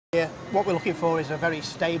Here, what we're looking for is a very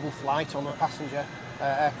stable flight on a passenger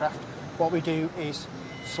aircraft. What we do is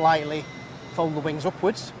slightly fold the wings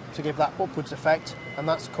upwards to give that upwards effect, and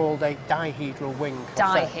that's called a dihedral wing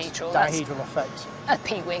dihedral effect.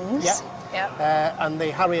 Uppy wings. Yeah. Yep. And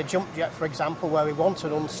the Harrier jump jet, for example, where we want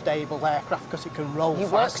an unstable aircraft because it can roll you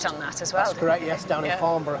fast. You worked on that as well. That's correct, yes, down in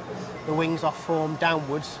Farnborough. The wings are formed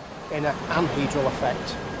downwards in an anhedral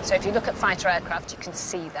effect. So if you look at fighter aircraft, you can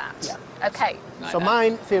see that. Yeah. Okay. So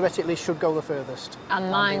mine theoretically should go the furthest. And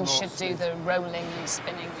mine should do the rolling and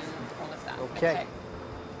spinning and all of that. Okay.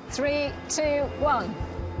 3, 2, 1.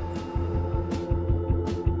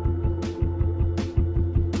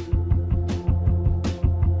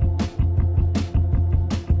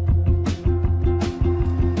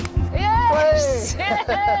 Yes!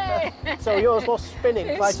 So yours was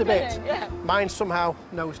spinning quite a bit. Yeah. Mine somehow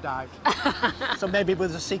nosedived. So maybe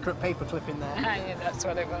with a secret paper clip in there. Yeah, that's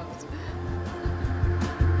what it was.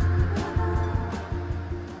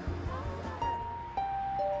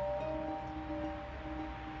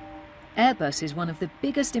 Airbus is one of the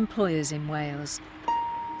biggest employers in Wales.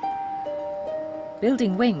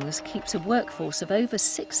 Building wings keeps a workforce of over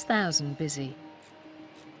 6,000 busy.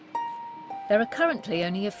 There are currently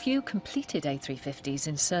only a few completed A350s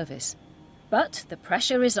in service, but the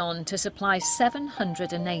pressure is on to supply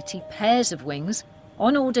 780 pairs of wings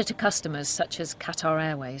on order to customers such as Qatar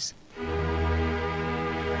Airways.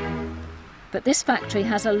 But this factory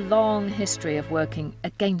has a long history of working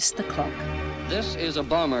against the clock. This is a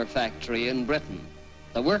bomber factory in Britain.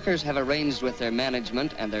 The workers have arranged with their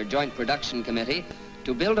management and their joint production committee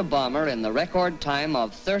to build a bomber in the record time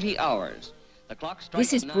of 30 hours. The clock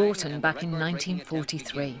strikes This is 9 Broughton and back in record-breaking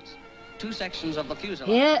 1943. attempt begins. 2 sections of the fuselage.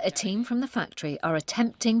 Here, a team from the factory are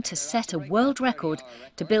attempting to set a world record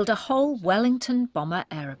to build a whole Wellington bomber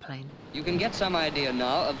aeroplane. You can get some idea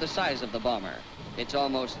now of the size of the bomber. It's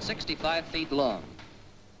almost 65 feet long.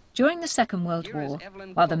 During the Second World War,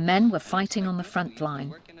 while the men were fighting on the front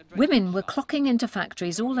line, women were clocking into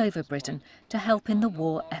factories all over Britain to help in the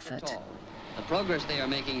war effort. The progress they are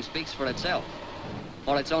making speaks for itself.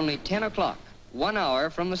 For it's only 10 o'clock, 1 hour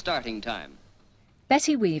from the starting time.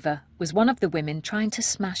 Betty Weaver was one of the women trying to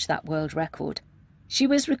smash that world record. She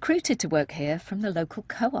was recruited to work here from the local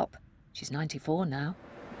co-op. She's 94 now.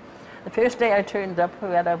 The first day I turned up,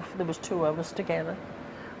 there was 2 of us together.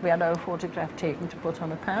 We had our photograph taken to put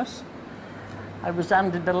on a pass. I was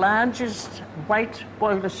handed the largest white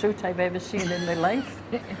boiler suit I've ever seen in my life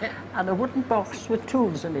and a wooden box with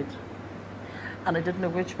tools in it. And I didn't know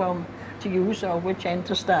which one to use or which end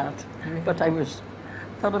to start. But I was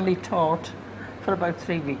thoroughly taught for about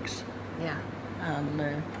 3 weeks. Yeah.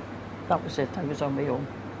 And that was it. I was on my own.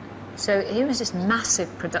 So here was this massive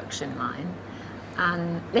production line,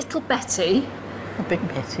 and little Betty... Big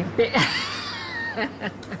Betty.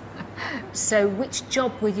 So which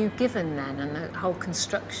job were you given then, and the whole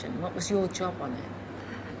construction? What was your job on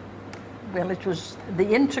it? Well, it was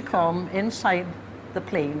the intercom inside the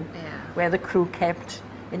plane where the crew kept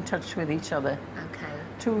in touch with each other. Okay.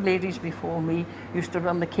 2 ladies before me used to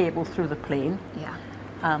run the cable through the plane. Yeah.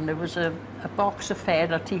 And there was a box of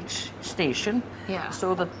fare at each station,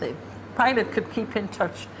 so that the pilot could keep in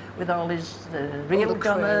touch with all his rail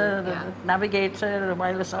gunner, the navigator, the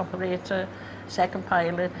wireless operator, second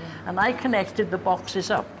pilot, and I connected the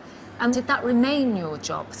boxes up. And did that remain your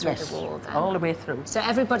job through the war then? All the way through. So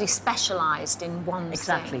everybody specialised in one thing?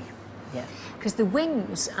 Exactly, yes. Because the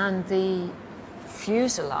wings and the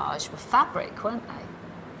fuselage were fabric, weren't they?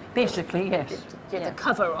 Basically, yes. The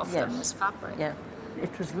cover of them was fabric. Yeah,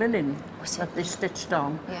 it was linen that they stitched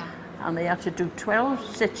on, and they had to do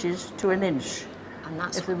 12 stitches to an inch. And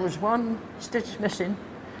that's if there was 1 stitch missing,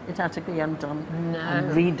 it had to be undone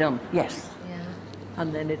and redone. Yes. Yeah.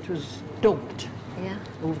 And then it was doped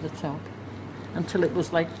over the top until it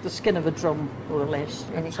was like the skin of a drum, more or less.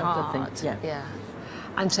 Really hard. Yeah.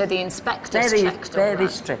 And so the inspectors checked all very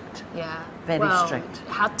that. strict. Yeah. Very strict. It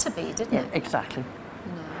had to be, didn't it? Exactly.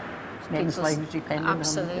 Men's lives depending on it.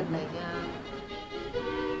 Absolutely, yeah.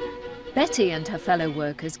 Betty and her fellow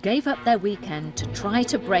workers gave up their weekend to try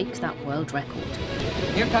to break that world record.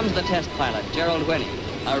 Here comes the test pilot, Gerald Winnie,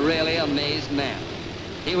 a really amazed man.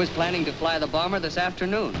 He was planning to fly the bomber this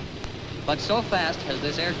afternoon, but so fast has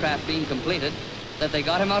this aircraft been completed that they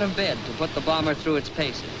got him out of bed to put the bomber through its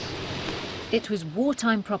paces. It was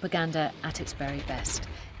wartime propaganda at its very best,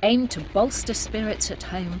 aimed to bolster spirits at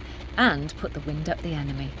home and put the wind up the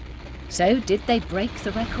enemy. So, did they break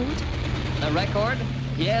the record? The record?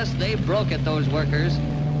 Yes, they broke it, those workers.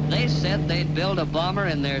 They said they'd build a bomber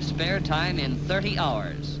in their spare time in 30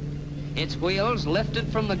 hours. Its wheels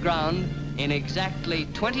lifted from the ground in exactly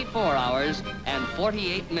 24 hours and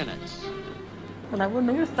 48 minutes. And I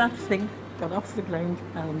wonder if that thing got off the ground.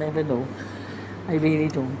 I'll never know. I really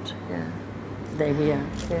don't. Yeah. There we are.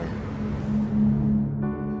 Yeah.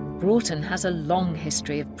 Broughton has a long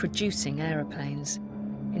history of producing aeroplanes.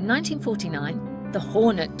 In 1949, the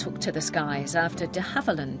Hornet took to the skies after de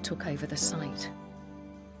Havilland took over the site.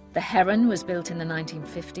 The Heron was built in the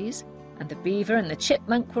 1950s, and the Beaver and the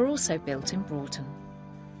Chipmunk were also built in Broughton.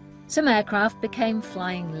 Some aircraft became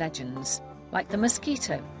flying legends, like the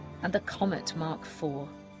Mosquito and the Comet Mark IV.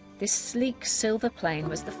 This sleek silver plane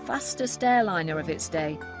was the fastest airliner of its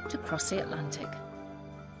day to cross the Atlantic.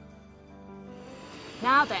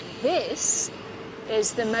 Now then, this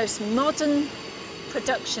is the most modern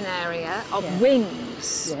production area of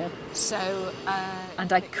wings. Yeah. So,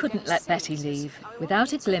 And I couldn't let Betty leave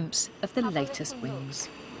without a glimpse of the latest wings.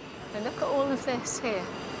 and look at all of this here.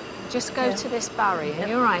 Just go to this barrier, and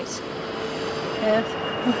you're right. Yes,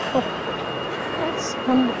 wonderful. That's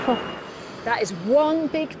wonderful. That is one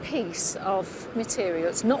big piece of material.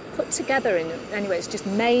 It's not put together in any way, it's just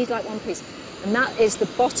made like one piece. And that is the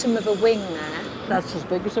bottom of a wing there. That's as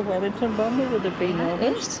big as a Wellington bomber would have been.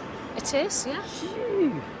 It is, yeah.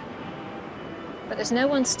 Gee. But there's no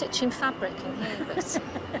one stitching fabric in here. But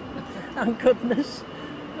Thank goodness.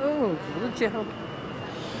 Oh, good job.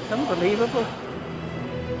 Unbelievable.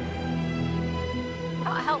 I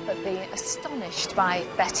can't help but be astonished by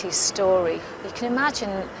Betty's story. You can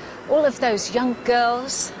imagine all of those young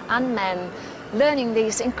girls and men learning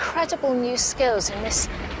these incredible new skills in this,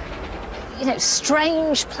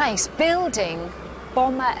 strange place, building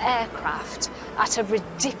bomber aircraft at a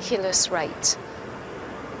ridiculous rate.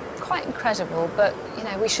 Quite incredible, but,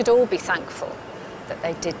 we should all be thankful that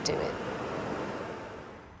they did do it.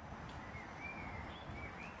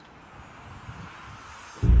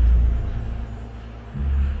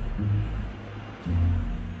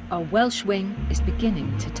 Our Welsh wing is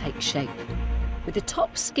beginning to take shape. With the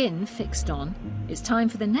top skin fixed on, it's time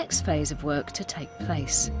for the next phase of work to take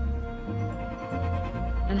place.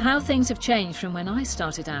 And how things have changed from when I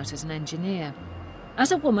started out as an engineer.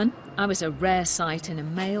 As a woman, I was a rare sight in a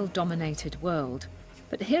male-dominated world.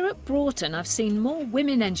 But here at Broughton, I've seen more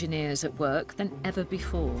women engineers at work than ever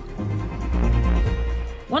before.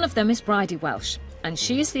 One of them is Bridie Welsh, and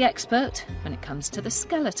she's the expert when it comes to the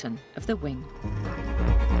skeleton of the wing.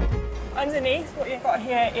 Underneath, what you've got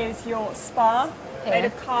here is your spar, made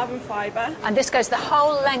of carbon fibre. And this goes the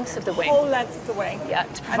whole length of the wing? Whole length of the wing. Yeah,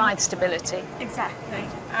 to provide stability. Exactly.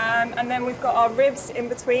 And then we've got our ribs in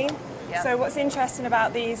between. Yeah. So what's interesting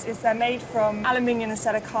about these is they're made from aluminium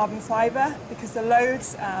instead of carbon fibre because the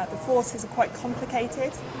loads, the forces are quite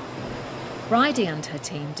complicated. Bridie and her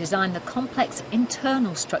team designed the complex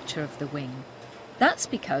internal structure of the wing. That's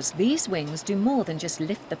because these wings do more than just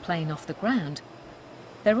lift the plane off the ground.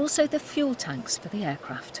 They're also the fuel tanks for the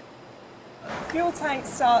aircraft. Fuel tank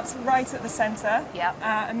starts right at the centre Yep.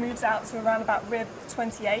 and moves out to around about rib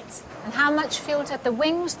 28. And how much fuel did the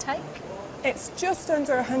wings take? It's just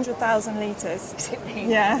under 100,000 litres. Is it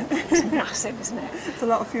really? Yeah, It's massive, isn't it? it's a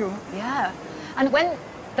lot of fuel. Yeah. And when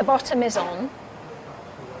the bottom is on,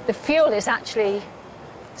 the fuel is actually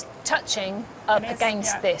touching up It is,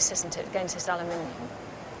 against yeah. this, isn't it? Against this aluminium.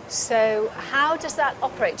 So how does that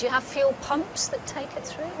operate? Do you have fuel pumps that take it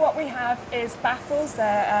through? What we have is baffles,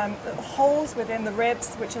 they're little holes within the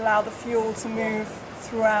ribs which allow the fuel to move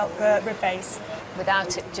throughout the rib base.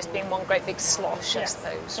 Without it just being one great big slosh, Yes. I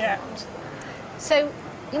suppose. Yeah. Right. So,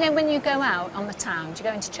 when you go out on the town, do you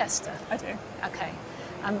go into Chester? I do. Okay.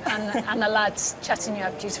 And the lads chatting you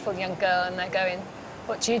up, beautiful young girl, and they're going,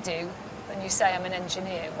 what do you do? When you say I'm an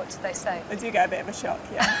engineer, what do they say? I do get a bit of a shock,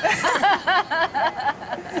 yeah.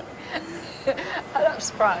 I'm not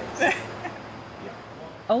surprised.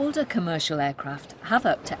 Older commercial aircraft have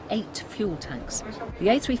up to 8 fuel tanks. The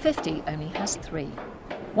A350 only has 3.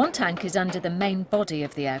 One tank is under the main body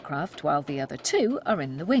of the aircraft, while the other 2 are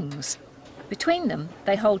in the wings. Between them,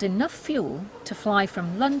 they hold enough fuel to fly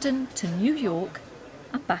from London to New York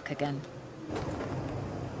and back again.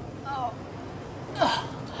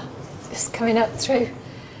 Just coming up through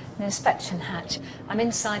an inspection hatch. I'm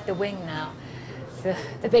inside the wing now.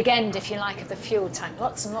 The big end, if you like, of the fuel tank.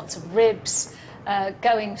 Lots and lots of ribs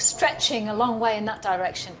stretching a long way in that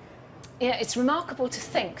direction. It's remarkable to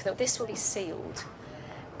think that this will be sealed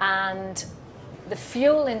and the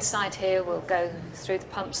fuel inside here will go through the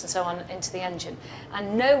pumps and so on into the engine,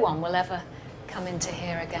 and no one will ever come into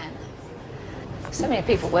here again. So many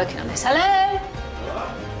people working on this. Hello?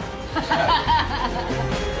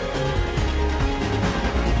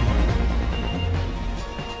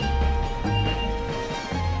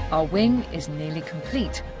 Our wing is nearly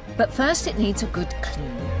complete, But first it needs a good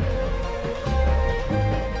clean.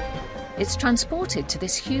 It's transported to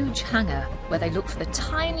this huge hangar where they look for the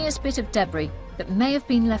tiniest bit of debris that may have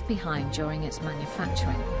been left behind during its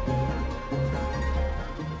manufacturing.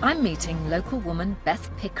 I'm meeting local woman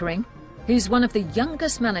Beth Pickering, who's one of the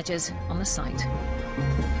youngest managers on the site.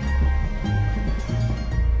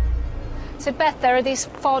 So Beth, there are these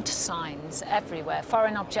FOD signs everywhere,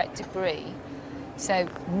 foreign object debris. So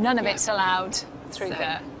none of it's allowed through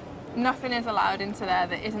there. Nothing is allowed into there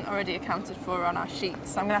that isn't already accounted for on our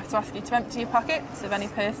sheets. So I'm going to have to ask you to empty your pockets of any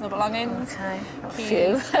personal belongings,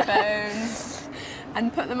 keys, phones,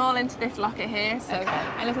 and put them all into this locker here. So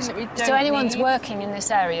anything that we don't So anyone's need, working in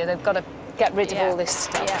this area, they've got to get rid of all this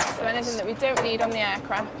stuff. Yeah, so anything that we don't need on the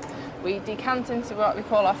aircraft, we decant into what we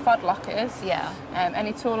call our FOD lockers. Yeah.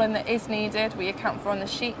 Any tooling that is needed, we account for on the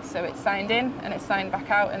sheet, so it's signed in and it's signed back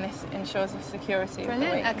out, and this ensures the security of the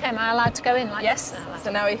wing. Okay, am I allowed to go in like yes. this? So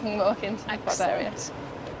now we can walk into the FOD area.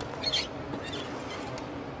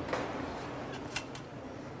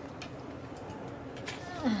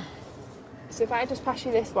 So if I just pass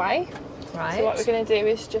you this way, Right. so what we're going to do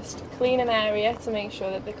is just clean an area to make sure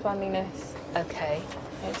that the cleanliness. Okay.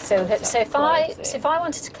 is So if quality. I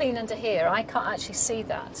wanted to clean under here, I can't actually see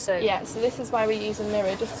that. So Yeah, so this is why we use a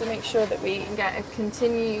mirror, just to make sure that we can get a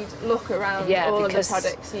continued look around all of the because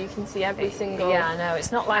products, so you can see every single. Yeah, I know.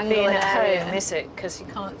 It's not like angle being and at area. home, is it? Because you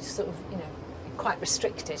can't sort of, you're quite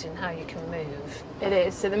restricted in how you can move. It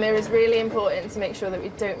is. So the mirror is really important to make sure that we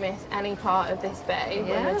don't miss any part of this bay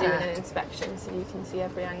when we're doing an inspection, so you can see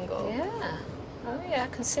every angle. Yeah. Oh yeah, I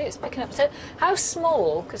can see it's picking up. So how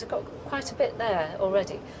small, because I've got quite a bit there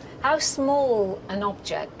already, how small an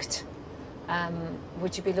object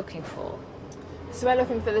would you be looking for? So we're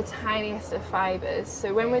looking for the tiniest of fibres.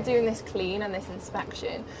 So when we're doing this clean and this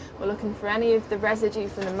inspection, we're looking for any of the residue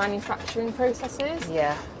from the manufacturing processes.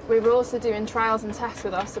 Yeah. We're also doing trials and tests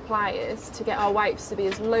with our suppliers to get our wipes to be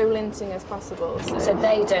as low linting as possible. So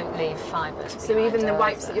they don't leave fibres. So even the behind,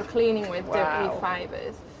 wipes does that you're cleaning with don't Wow. leave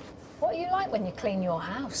fibres. What are you like when you clean your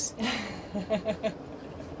house?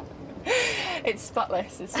 It's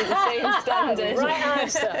spotless. It's to the same standard. Right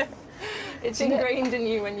answer. It's ingrained in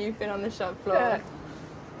you when you've been on the shop floor.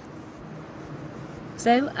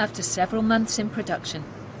 So, after several months in production,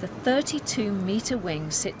 the 32-metre wing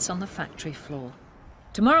sits on the factory floor.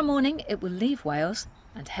 Tomorrow morning it will leave Wales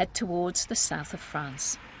and head towards the south of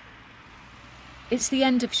France. It's the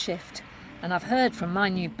end of shift, and I've heard from my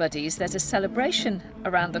new buddies there's a celebration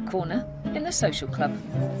around the corner in the social club.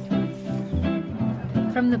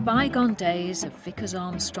 From the bygone days of Vickers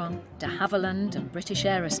Armstrong, de Havilland and British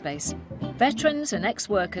Aerospace, veterans and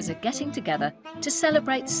ex-workers are getting together to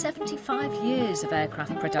celebrate 75 years of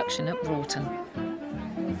aircraft production at Broughton.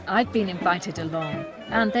 I've been invited along,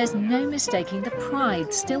 and there's no mistaking the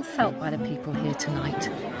pride still felt by the people here tonight.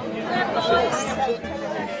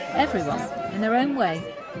 Everyone, in their own way,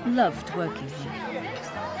 loved working here.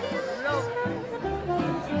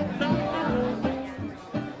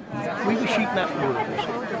 We were sheet metal workers,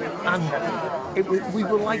 and we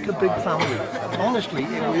were like a big family. Honestly,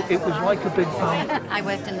 it was like a big family. I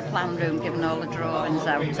worked in the plan room, giving all the drawings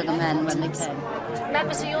out to the men when they came.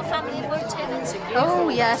 Members of your family have worked here then? Oh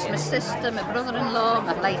yes, my sister, my brother-in-law,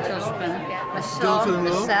 my late husband, my son,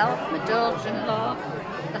 myself, my daughter-in-law,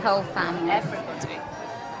 the whole family. Everybody.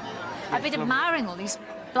 I've been admiring all these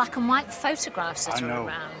black and white photographs that I are know,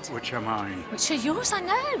 around. which are mine. Which are yours, I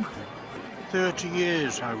know. 30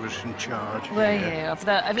 years I was in charge. Were you? Of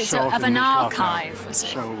an archive, was it?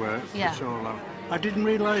 So Yeah. it's all out. I didn't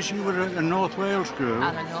realise you were a North Wales girl.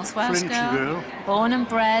 I'm a North Wales girl. Born and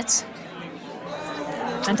bred.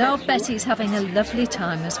 And our Betty's having a lovely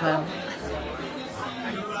time as well.